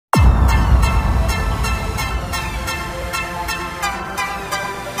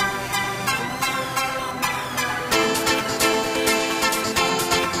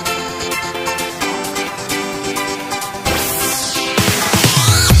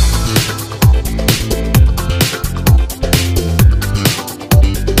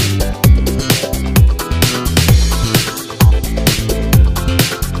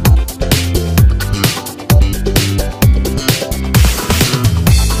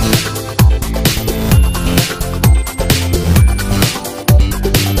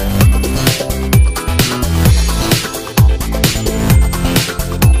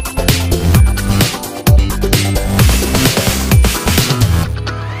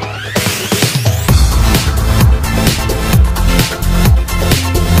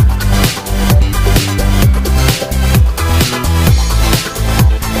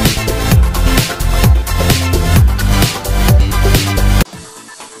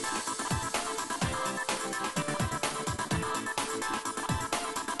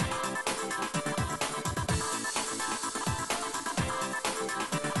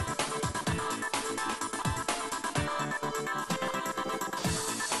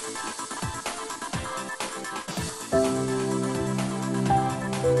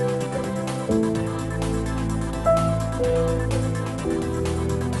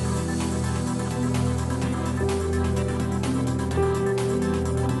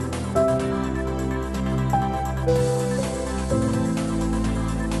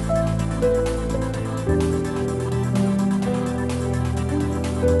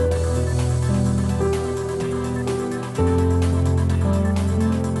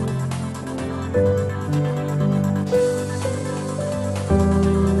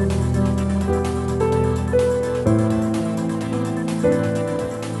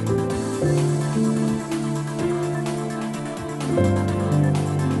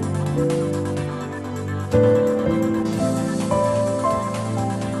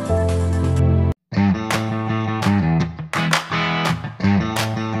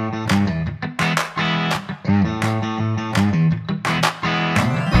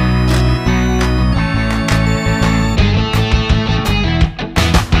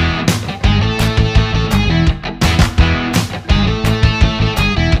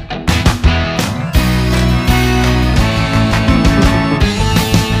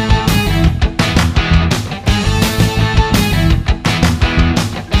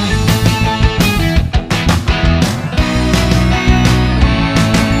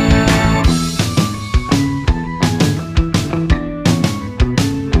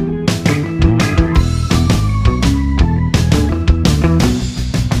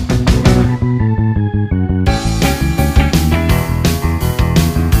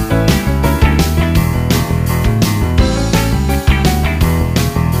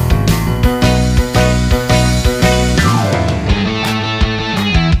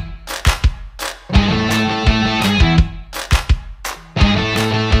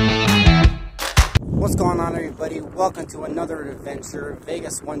What's going on, everybody? Welcome to another adventure,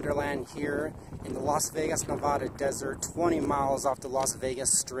 Vegas Wonderland, here in the Las Vegas, Nevada desert, 20 miles off the Las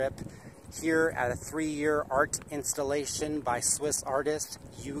Vegas Strip, here at a 3-year art installation by Swiss artist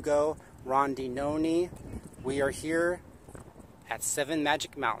Ugo Rondinone. We are here at 7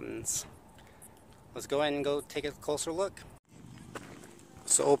 Magic Mountains. Let's go ahead and go take a closer look.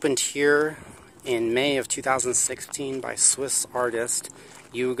 So opened here in May of 2016 by Swiss artist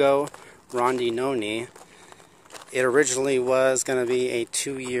Ugo Rondinone. It originally was going to be a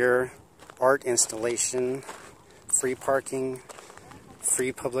 2-year art installation, free parking,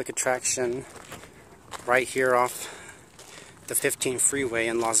 free public attraction, right here off the 15 freeway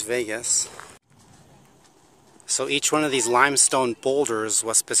in Las Vegas. So each one of these limestone boulders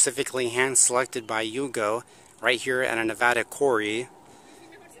was specifically hand selected by Ugo right here at a Nevada quarry,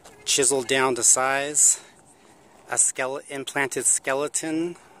 chiseled down to size, a implanted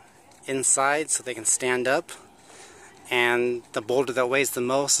skeleton inside so they can stand up, and the boulder that weighs the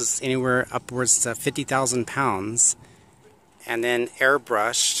most is anywhere upwards to 50,000 pounds, and then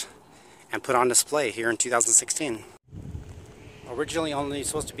airbrushed and put on display here in 2016. Originally only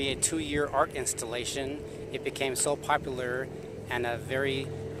supposed to be a 2-year art installation, it became so popular and a very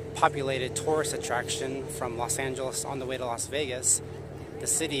populated tourist attraction from Los Angeles on the way to Las Vegas, the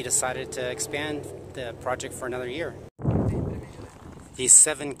city decided to expand the project for another year. These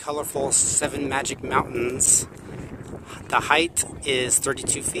 7 colorful 7 Magic Mountains, the height is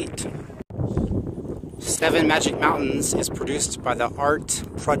 32 feet. 7 Magic Mountains is produced by the Art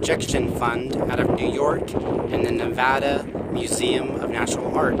Projection Fund out of New York and the Nevada Museum of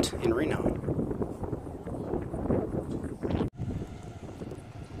Natural Art in Reno.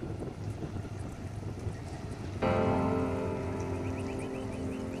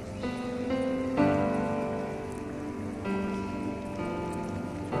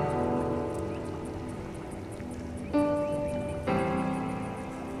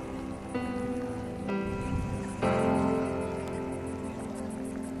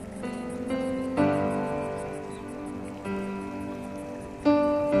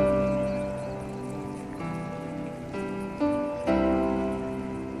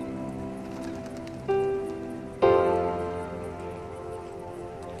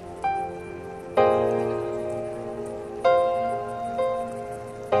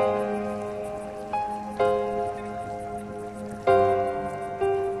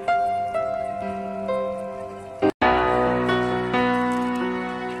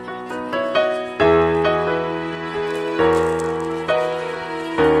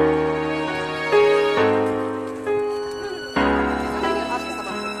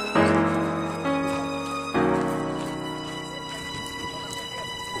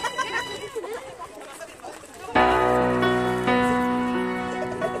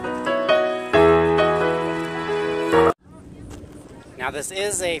 Now this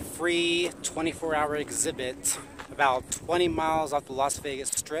is a free 24-hour exhibit about 20 miles off the Las Vegas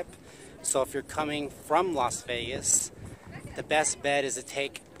Strip. So if you're coming from Las Vegas, the best bet is to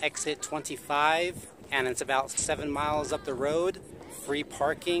take exit 25, and it's about 7 miles up the road. Free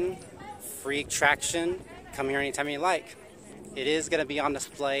parking, free attraction. Come here anytime you like. It is going to be on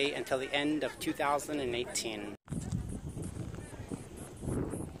display until the end of 2018.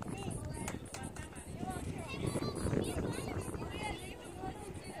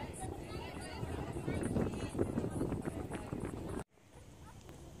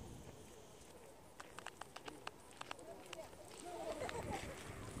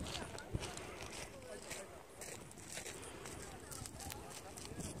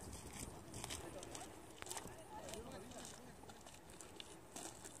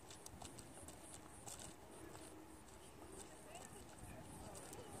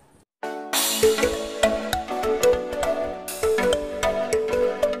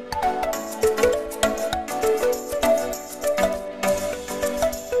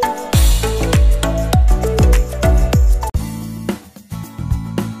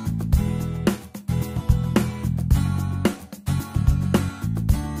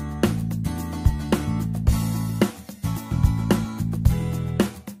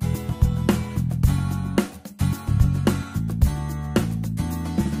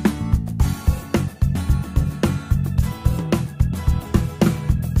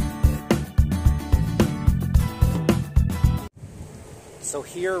 So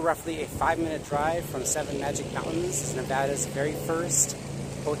here, roughly a 5-minute drive from Seven Magic Mountains, is Nevada's very first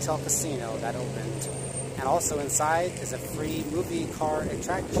hotel casino that opened. And also inside is a free movie car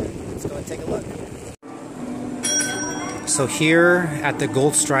attraction. Let's go and take a look. So here at the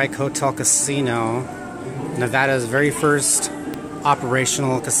Gold Strike Hotel Casino, Nevada's very first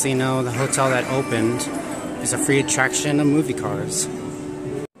operational casino, the hotel that opened, is a free attraction of movie cars.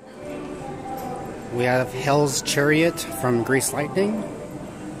 We have Hell's Chariot from Grease Lightning.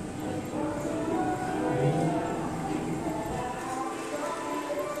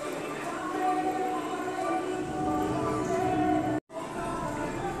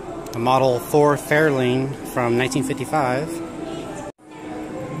 A Model 4 Fairlane from 1955.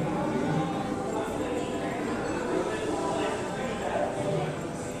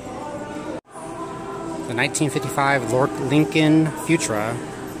 The 1955 Lord Lincoln Futura,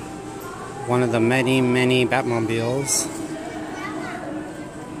 one of the many, many Batmobiles.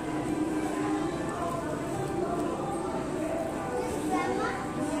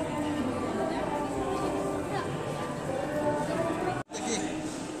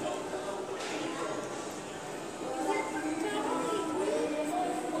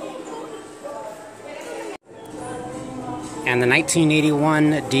 And the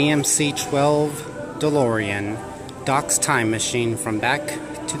 1981 DMC-12 DeLorean, Doc's time machine from Back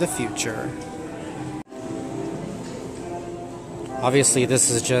to the Future. Obviously this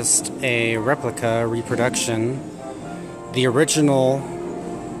is just a replica reproduction. The original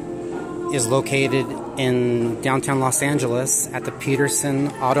is located in downtown Los Angeles at the Petersen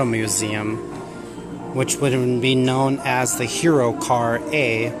Auto Museum, which would be known as the Hero Car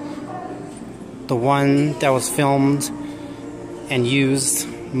A, the one that was filmed and used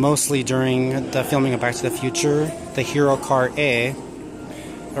mostly during the filming of Back to the Future. The Hero Car A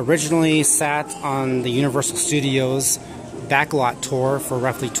originally sat on the Universal Studios backlot tour for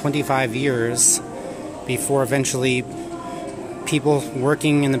roughly 25 years before eventually people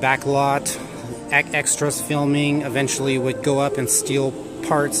working in the backlot, extras filming, eventually would go up and steal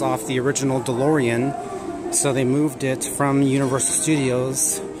parts off the original DeLorean. So they moved it from Universal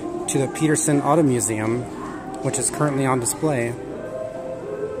Studios to the Petersen Auto Museum, which is currently on display.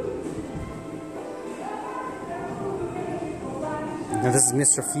 Now this is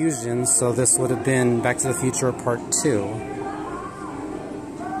Mr. Fusion, so this would have been Back to the Future Part 2.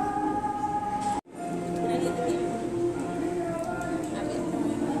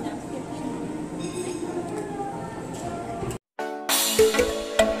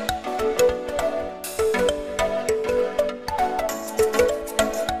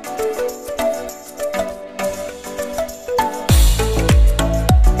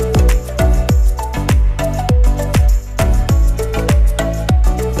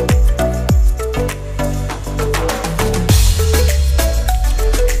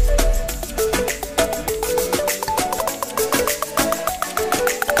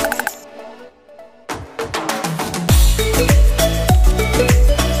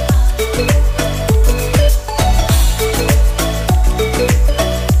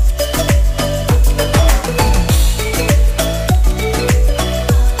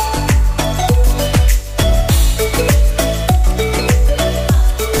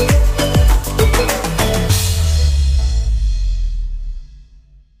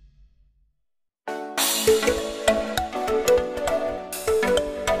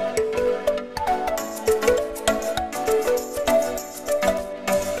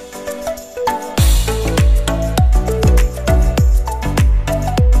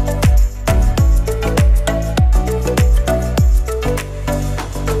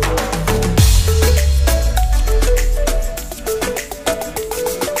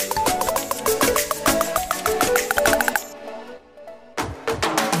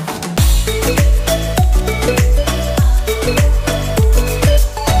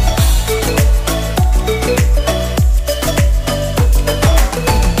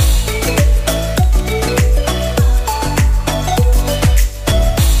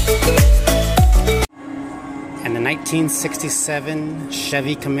 And the 1967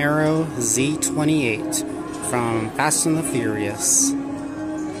 Chevy Camaro Z28 from Fast and the Furious.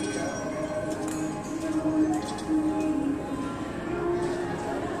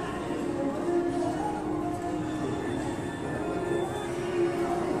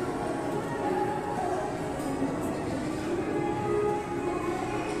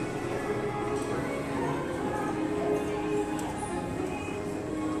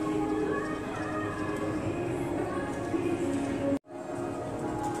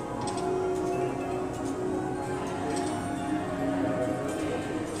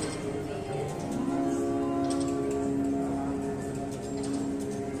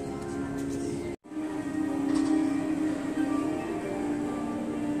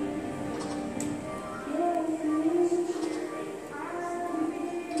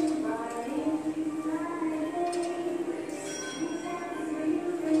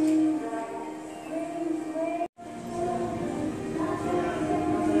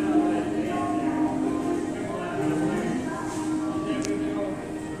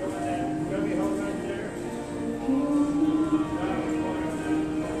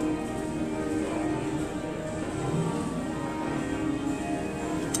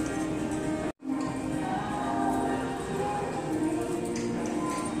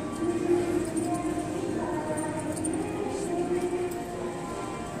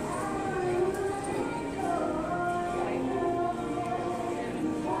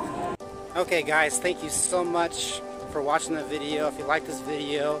 Okay guys, thank you so much for watching the video. If you like this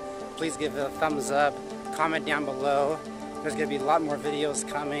video, please give it a thumbs up, comment down below. There's going to be a lot more videos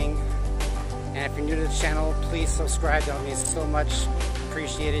coming. And if you're new to the channel, please subscribe. That would be so much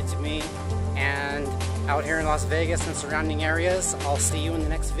appreciated to me. And out here in Las Vegas and surrounding areas, I'll see you in the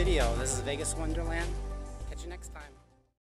next video. This is Vegas Wonderland. Catch you next time.